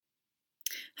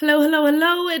Hello, hello,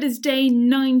 hello. It is day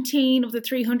 19 of the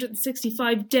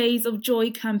 365 Days of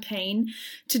Joy campaign.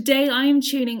 Today I am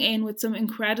tuning in with some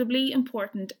incredibly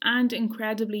important and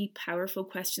incredibly powerful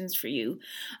questions for you.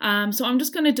 So I'm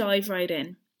just going to dive right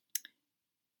in.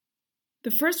 The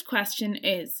first question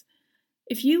is,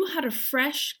 if you had a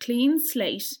fresh, clean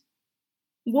slate,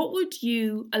 what would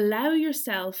you allow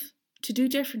yourself to do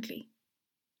differently?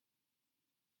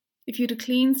 If you had a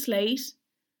clean slate,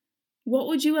 what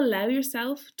would you allow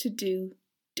yourself to do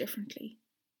differently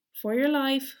for your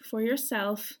life, for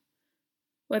yourself,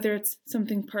 whether it's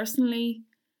something personally,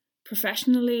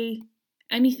 professionally,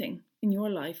 anything in your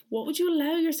life? What would you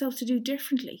allow yourself to do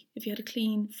differently if you had a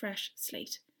clean, fresh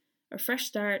slate? A fresh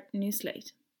start, new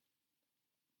slate.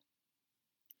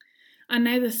 And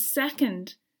now the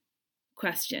second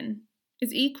question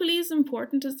is equally as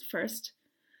important as the first.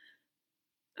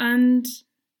 And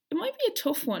it might be a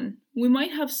tough one. We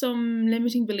might have some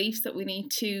limiting beliefs that we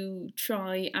need to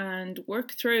try and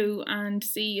work through and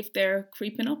see if they're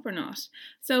creeping up or not.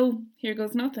 So here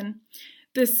goes nothing.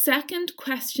 The second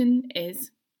question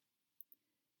is,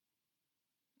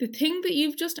 the thing that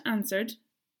you've just answered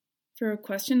for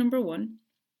question number 1,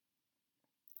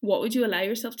 what would you allow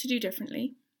yourself to do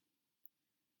differently?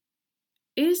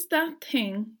 Is that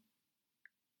thing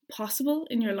possible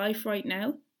in your life right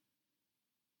now?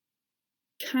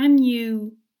 Can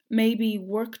you maybe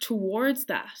work towards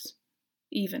that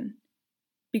even?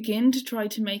 Begin to try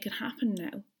to make it happen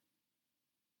now.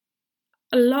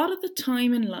 A lot of the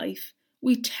time in life,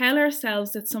 we tell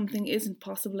ourselves that something isn't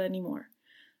possible anymore,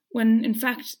 when in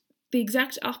fact, the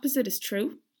exact opposite is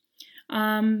true.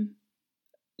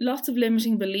 Lots of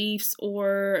limiting beliefs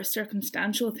or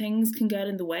circumstantial things can get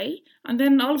in the way, and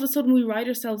then all of a sudden we write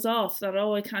ourselves off that,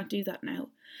 oh, I can't do that now.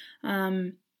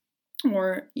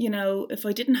 Or, if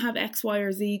I didn't have X, Y,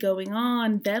 or Z going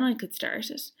on, then I could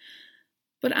start it.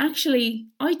 But actually,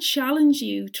 I challenge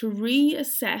you to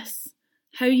reassess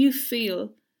how you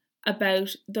feel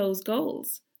about those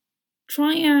goals.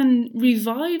 Try and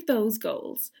revive those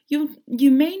goals. You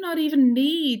may not even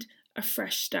need a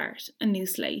fresh start, a new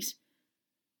slate.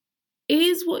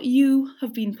 Is what you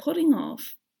have been putting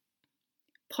off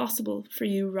possible for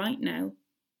you right now,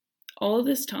 all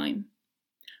this time?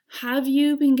 Have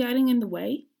you been getting in the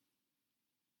way?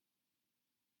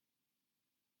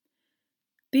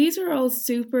 These are all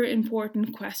super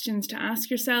important questions to ask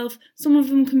yourself. Some of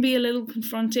them can be a little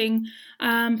confronting.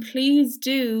 Please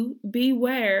do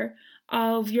beware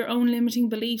of your own limiting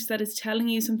beliefs that is telling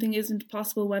you something isn't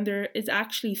possible when there is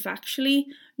actually factually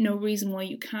no reason why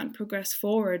you can't progress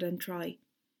forward and try.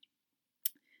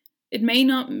 It may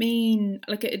not mean,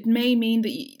 it may mean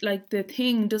that the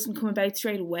thing doesn't come about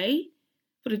straight away,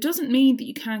 but it doesn't mean that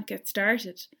you can't get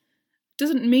started. It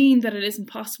doesn't mean that it isn't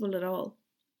possible at all.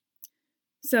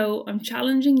 So I'm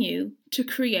challenging you to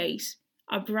create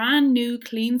a brand new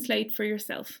clean slate for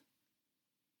yourself.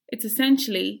 It's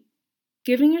essentially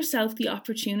giving yourself the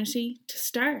opportunity to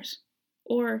start,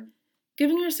 or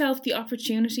giving yourself the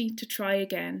opportunity to try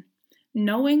again,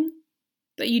 knowing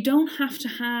that you don't have to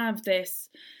have this,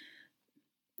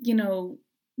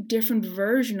 different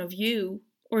version of you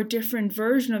or different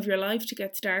version of your life to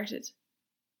get started.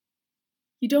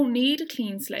 You don't need a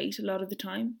clean slate a lot of the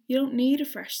time. You don't need a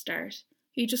fresh start.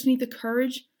 You just need the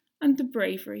courage and the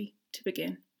bravery to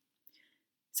begin.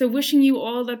 So wishing you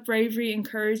all that bravery and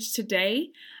courage today,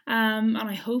 and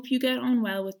I hope you get on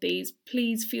well with these.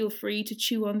 Please feel free to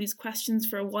chew on these questions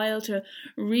for a while, to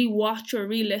re-watch or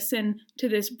re-listen to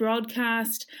this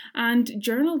broadcast and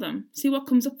journal them. See what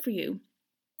comes up for you.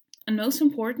 And most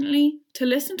importantly, to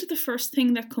listen to the first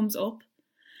thing that comes up.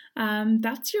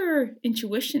 That's your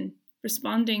intuition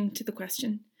responding to the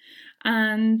question.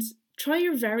 And try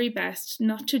your very best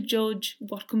not to judge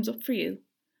what comes up for you.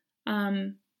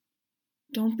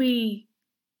 Don't be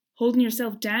holding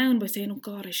yourself down by saying, oh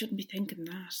God, I shouldn't be thinking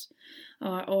that.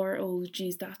 Or oh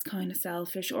geez, that's kind of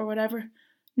selfish, or whatever.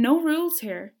 No rules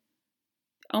here.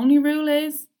 The only rule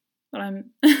is, but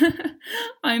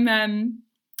I'm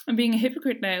being a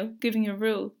hypocrite now, giving you a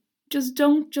rule. Just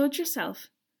don't judge yourself.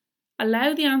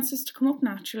 Allow the answers to come up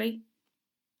naturally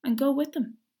and go with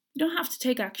them. You don't have to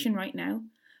take action right now,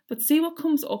 but see what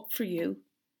comes up for you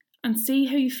and see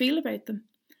how you feel about them.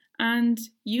 And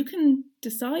you can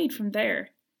decide from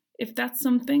there if that's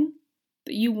something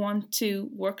that you want to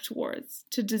work towards,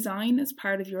 to design as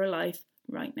part of your life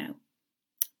right now.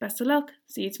 Best of luck.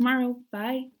 See you tomorrow.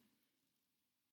 Bye.